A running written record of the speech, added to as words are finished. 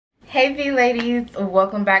Hey VLadies,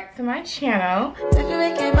 welcome back to my channel.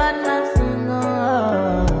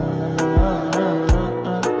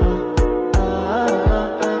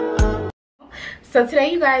 So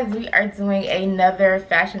today you guys, we are doing another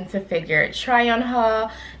fashion to figure try on haul.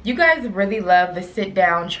 You guys really love the sit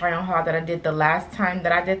down try on haul that I did the last time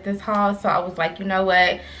that I did this haul. So I was like, you know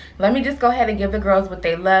what? Let me just go ahead and give the girls what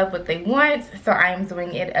they love, what they want. So I am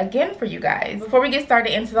doing it again for you guys. Before we get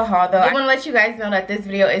started into the haul though, I want to let you guys know that this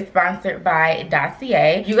video is sponsored by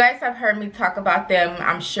Dossier. You guys have heard me talk about them,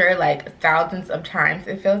 I'm sure, like thousands of times,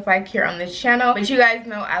 it feels like, here on this channel. But you guys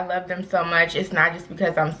know I love them so much. It's not just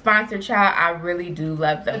because I'm sponsored, child. I really do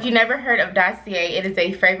love them. If you never heard of Dossier, it is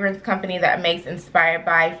a fragrance company that makes inspired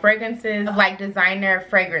by fragrances, like designer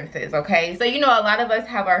fragrances, okay? So you know, a lot of us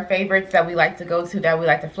have our favorites that we like to go to, that we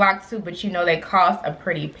like to flock to, but you know they cost a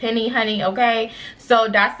pretty penny, honey, okay? So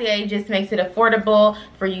Dossier just makes it affordable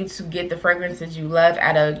for you to get the fragrances you love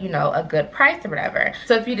at a, you know, a good price or whatever.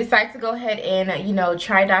 So if you decide to go ahead and, you know,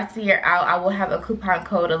 try Dossier out, I will have a coupon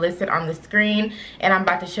code listed on the screen, and I'm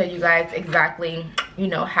about to show you guys exactly, you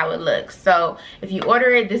know, how it looks. So if you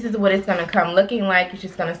order it, this is what it's gonna come looking like. It's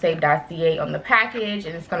just gonna say Dossier on the package,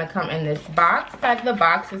 and it's gonna come in this box. Inside the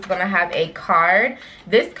box is gonna have a card.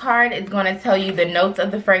 This card is gonna tell you the notes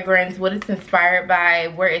of the fragrance, what it's inspired by,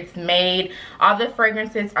 where it's made. All the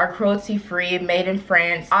fragrances are cruelty free, made in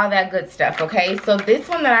France, all that good stuff, okay? So this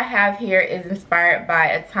one that I have here is inspired by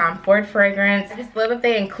a Tom Ford fragrance. I just love that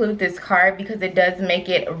they include this card because it does make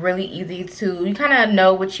it really easy to, you kind of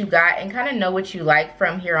know what you got and kind of know what you like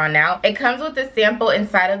from here on out. It comes with a sample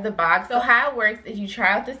inside of the box. So how it works is you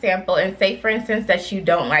try out the sample, and say for instance that you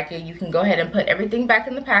don't like it, you can go ahead and put everything back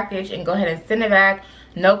in the package and go ahead and send it back.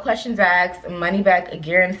 No questions asked, money back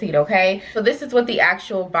guaranteed, okay? So this is what the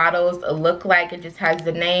actual bottles look like. It just has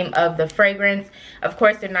the name of the fragrance. Of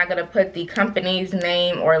course, they're not gonna put the company's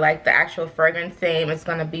name or like the actual fragrance name. It's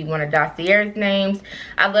gonna be one of Dossier's names.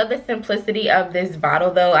 I love the simplicity of this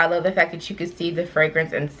bottle though. I love the fact that you can see the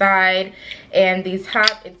fragrance inside, and the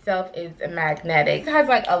top itself is magnetic. It has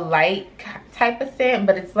like a light type of scent,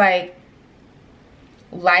 but it's like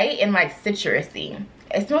light and like citrusy.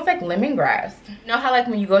 It smells like lemongrass. You know how like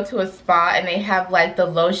when you go to a spa and they have like the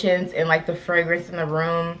lotions and like the fragrance in the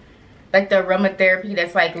room, like the aromatherapy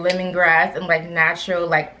that's like lemongrass and like natural,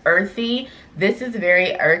 like earthy? This is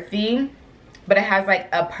very earthy, but it has like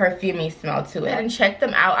a perfumey smell to it. And check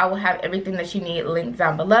them out. I will have everything that you need linked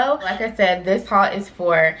down below. Like I said, this haul is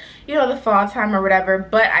for, you know, the fall time or whatever,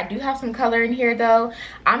 but I do have some color in here though.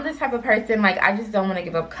 I'm the type of person, like, I just don't want to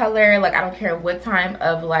give up color. Like, I don't care what time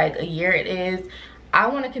of like a year it is, I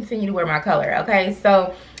want to continue to wear my color, okay?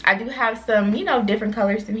 So I do have some, you know, different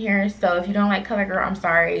colors in here. So if you don't like color, girl, I'm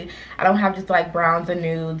sorry. I don't have just like browns and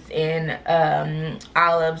nudes and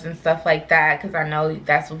olives and stuff like that, because I know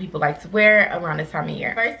that's what people like to wear around this time of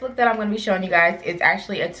year. First look that I'm going to be showing you guys is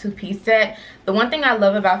actually a two-piece set. The one thing I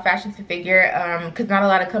love about fashion to figure, because not a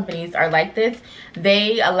lot of companies are like this,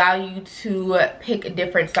 they allow you to pick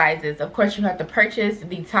different sizes. Of course, you have to purchase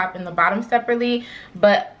the top and the bottom separately,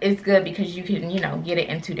 but it's good because you can, you know, get it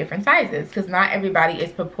in two different sizes, because not everybody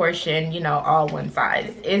is proportioned, you know, all one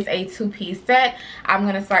size. This is a two-piece set. I'm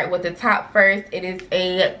gonna start with the top first. It is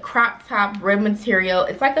a crop top rib material.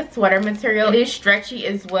 It's like a sweater material. It is stretchy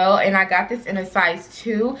as well, and I got this in a size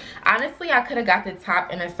 2. Honestly, I could have got the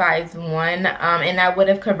top in a size 1, and I would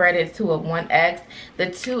have converted to a 1X.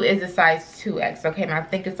 The 2 is a size 2X, okay, and I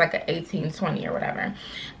think it's like an 18-20 or whatever.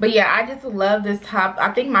 But yeah, I just love this top.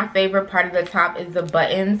 I think my favorite part of the top is the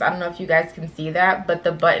buttons. I don't know if you guys can see that, but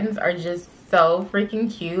the buttons are just so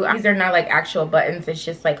freaking cute. These are not like actual buttons, it's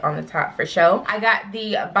just like on the top for show. I got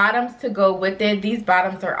the bottoms to go with it. These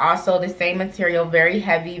bottoms are also the same material, very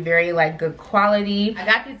heavy, very like good quality. I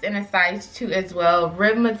got these in a size 2 as well.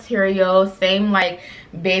 Rib material, same like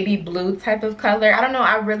baby blue type of color. I don't know,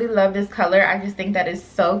 I really love this color. I just think that is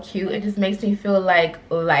so cute. It just makes me feel like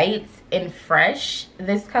light and fresh,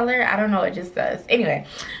 this color. I don't know, it just does. Anyway,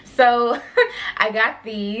 so I got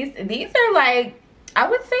these. These are like, I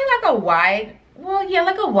would say like a wide, well, yeah,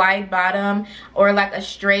 like a wide bottom or like a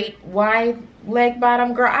straight wide leg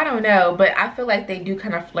bottom, girl. I don't know, but I feel like they do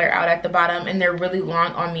kind of flare out at the bottom, and they're really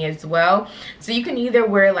long on me as well. So you can either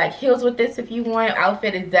wear like heels with this if you want.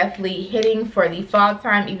 Outfit is definitely hitting for the fall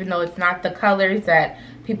time, even though it's not the colors that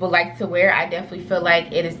people like to wear. I definitely feel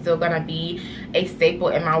like it is still gonna be a staple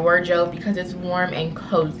in my wardrobe because it's warm and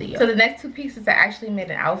cozy. So the next 2 pieces, I actually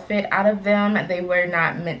made an outfit out of them. They were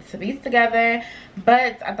not meant to be together,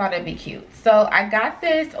 but I thought it'd be cute. So I got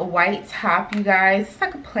this white top, you guys. It's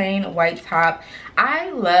like a plain white top. I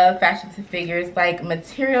love Fashion to Figures, like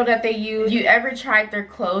material that they use. If you ever tried their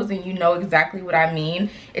clothes and you know exactly what I mean.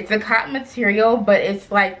 It's a cotton material, but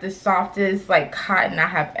it's like the softest like cotton I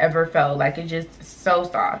have ever felt. Like it's just so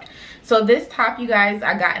soft. So this top, you guys,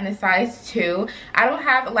 I got in a size 2. I don't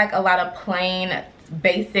have like a lot of plain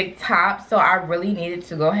basic tops, so I really needed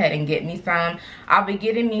to go ahead and get me some. I'll be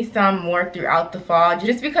getting me some more throughout the fall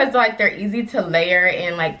just because like they're easy to layer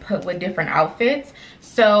and like put with different outfits.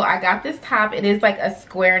 So I got this top. It is like a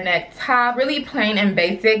square neck top, really plain and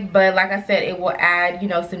basic, but like I said, it will add, you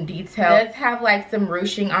know, some detail. It does have like some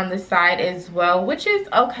ruching on the side as well, which is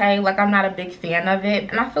okay. Like I'm not a big fan of it,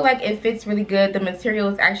 and I feel like it fits really good. The material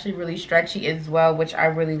is actually really stretchy as well, which I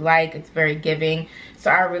really like. It's very giving, so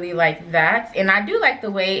I really like that. And I do like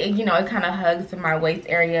the way it, you know, it kind of hugs my waist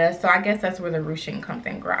area, so I guess that's where the ruching comes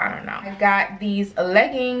in, girl. I don't know. I got these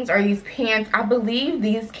leggings or these pants. I believe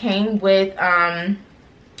these came with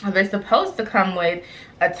they're supposed to come with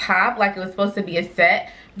a top, like it was supposed to be a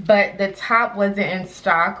set, but the top wasn't in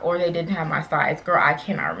stock, or they didn't have my size, girl. I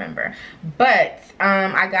cannot remember. But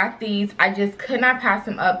I got these. I just could not pass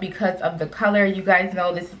them up because of the color. You guys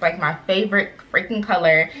know this is like my favorite freaking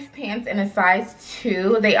color. These pants in a size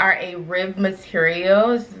 2. They are a rib material.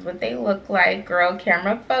 This is what they look like, girl.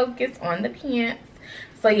 Camera focus on the pants.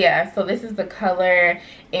 So yeah, so this is the color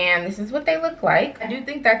and this is what they look like. I do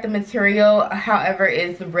think that the material, however,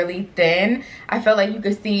 is really thin. I feel like you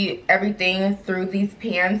could see everything through these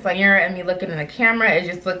pants. Like here and me looking in the camera, it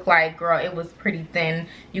just looked like, girl, it was pretty thin.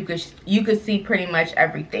 You could see pretty much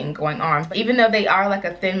everything going on. But even though they are like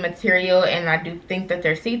a thin material and I do think that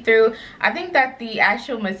they're see-through, I think that the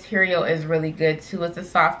actual material is really good too. It's a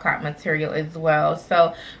soft cotton material as well.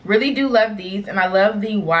 So really do love these, and I love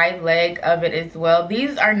the wide leg of it as well.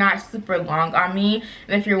 These are not super long on me,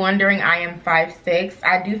 and if you're wondering, I am 5'6".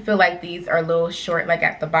 I do feel like these are a little short like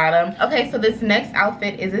at the bottom. Okay, so this next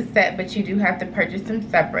outfit is a set, but you do have to purchase them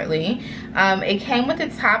separately. It came with a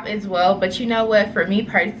top as well, but you know what, for me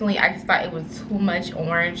personally, I just thought it was too much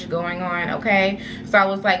orange going on. Okay, so I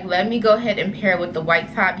was like, let me go ahead and pair with the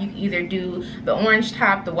white top. You can either do the orange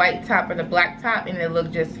top, the white top, or the black top, and it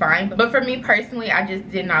looked just fine. But for me personally, I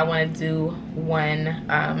just did not want to do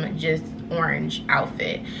one just orange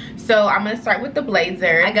outfit. So I'm gonna start with the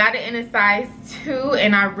blazer. I got it in a size 2,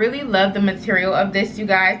 and I really love the material of this, you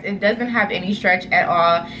guys. It doesn't have any stretch at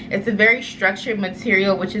all. It's a very structured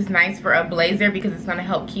material, which is nice for a blazer because it's gonna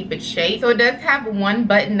help keep its shape. So it does have one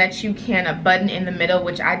button that you can button in the middle,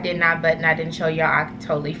 which I did not button. I didn't show y'all. I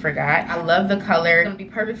totally forgot. I love the color. It's gonna be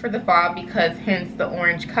perfect for the fall because hence the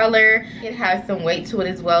orange color. It has some weight to it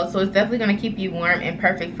as well, so it's definitely gonna keep you warm and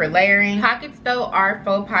perfect for layering. Pockets though are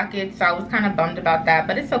faux pockets, so I was kind of bummed about that,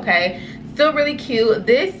 but it's okay. Still really cute.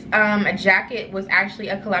 This jacket was actually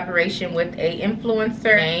a collaboration with a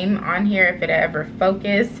influencer. Name on here if it ever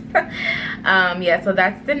focused. Yeah, so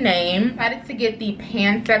that's the name. Decided to get the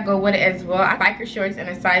pants that go with it as well. Biker shorts in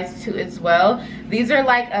a size 2 as well. These are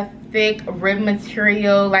like a thick rib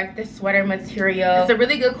material, like the sweater material. It's a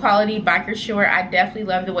really good quality biker short. I definitely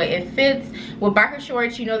love the way it fits. With biker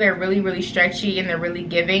shorts, you know, they're really stretchy and they're really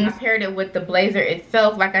giving. I paired it with the blazer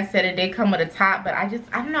itself. Like I said, it did come with a top, but I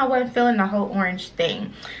don't know, I wasn't feeling the whole orange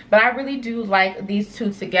thing. But I really do like these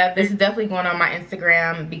two together. This is definitely going on my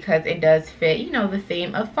Instagram because it does fit, you know, the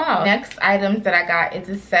theme of fall. Next items that I got is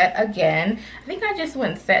a set again. I think I just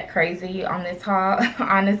went set crazy on this haul,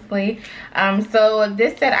 honestly. So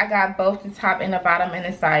this set I got both the top and the bottom in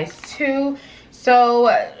a size 2. So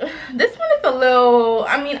this one is a little,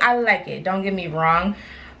 I mean, I like it, don't get me wrong,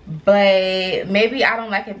 but maybe I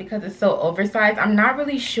don't like it because it's so oversized. I'm not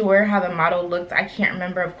really sure how the model looks. I can't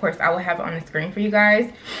remember. Of course, I will have it on the screen for you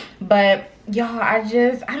guys, but y'all, I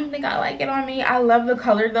don't think I like it on me. I love the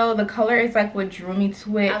color though. The color is like what drew me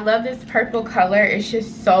to it. I love this purple color. It's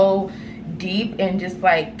just so deep and just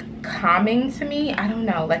like calming to me. I don't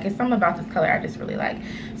know, like it's something about this color I just really like.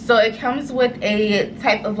 So it comes with a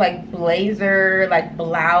type of like blazer, like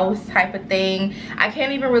blouse type of thing. I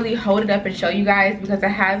can't even really hold it up and show you guys because it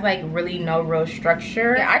has like really no real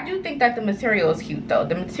structure. Yeah, I do think that the material is cute though.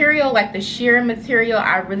 The material, like the sheer material,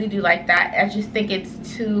 I really do like that. I just think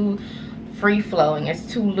it's too free-flowing.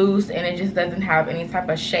 It's too loose and it just doesn't have any type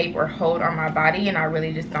of shape or hold on my body, and I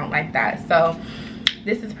really just don't like that. So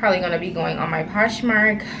this is probably going to be going on my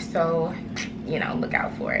Poshmark. So you know, look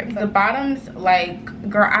out for it. The bottoms, like,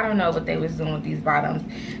 girl, I don't know what they was doing with these bottoms.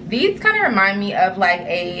 These kind of remind me of like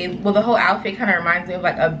a, well, the whole outfit kind of reminds me of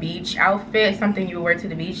like a beach outfit, something you would wear to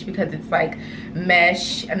the beach, because it's like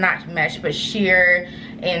mesh, not mesh, but sheer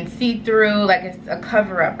and see-through, like it's a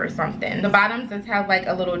cover-up or something. The bottoms just have like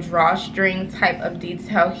a little drawstring type of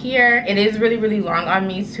detail here. It is really, really long on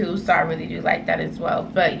me too, so I really do like that as well.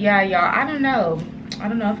 But yeah, y'all, I don't know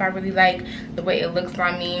if I really like the way it looks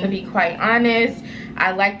on me, to be quite honest.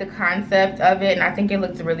 I like the concept of it, and I think it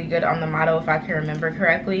looks really good on the model if I can remember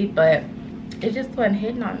correctly, but it just wasn't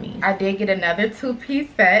hitting on me. I did get another 2-piece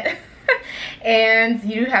set. And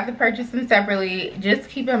you have to purchase them separately. Just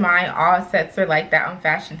keep in mind, all sets are like that on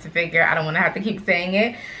Fashion to Figure. I don't want to have to keep saying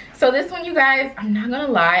it. So this one, you guys, I'm not gonna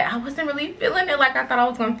lie, I wasn't really feeling it like I thought I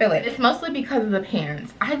was gonna feel it. It's mostly because of the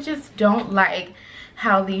pants. I just don't like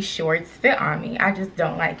how these shorts fit on me. I just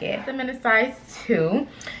don't like it. I'm in a size 2.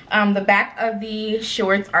 The back of the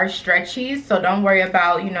shorts are stretchy, so don't worry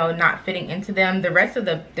about, you know, not fitting into them. The rest of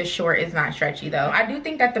the short is not stretchy though. I do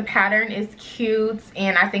think that the pattern is cute,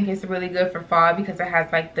 and I think it's really good for fall because it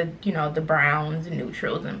has like the, you know, the browns and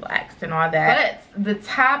neutrals and blacks and all that. But the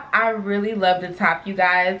top, I really love the top, you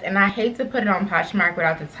guys, and I hate to put it on Poshmark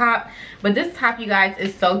without the top, but this top, you guys,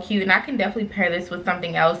 is so cute, and I can definitely pair this with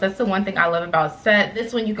something else. That's the one thing I love about sets.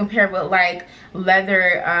 This one you can pair with like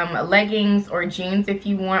leather leggings or jeans if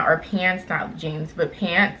you want, or pants, not jeans but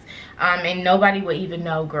pants, and nobody would even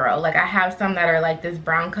know, girl. Like I have some that are like this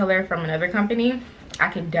brown color from another company. I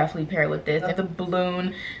could definitely pair with this. The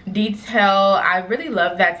balloon detail, I really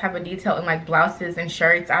love that type of detail in like blouses and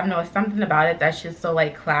shirts. I don't know, it's something about it that's just so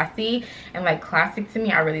like classy and like classic to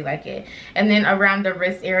me. I really like it. And then around the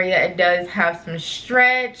wrist area, it does have some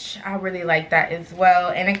stretch. I really like that as well,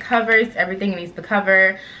 and it covers everything it needs to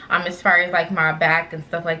cover. As far as like my back and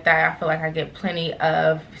stuff like that, I feel like I get plenty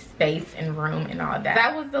of space and room and all that.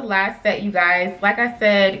 That was the last set, you guys. Like I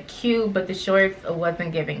said, cute, but the shorts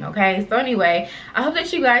wasn't giving. Okay, so anyway, I hope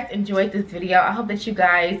that you guys enjoyed this video. I hope that you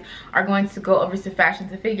guys are going to go over to Fashion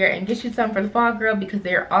to Figure and get you some for the fall, girl, because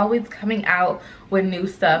they're always coming out with new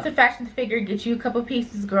stuff. To Fashion to Figure, get you a couple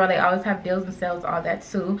pieces, girl. They always have deals and sales, all that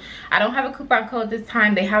too. I don't have a coupon code this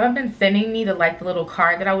time. They haven't been sending me the little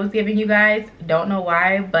card that I was giving you guys. Don't know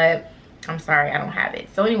why, but I'm sorry, I don't have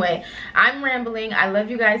it. So anyway, I'm rambling. I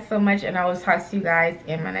love you guys so much, and I will talk to you guys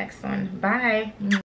in my next one. Bye.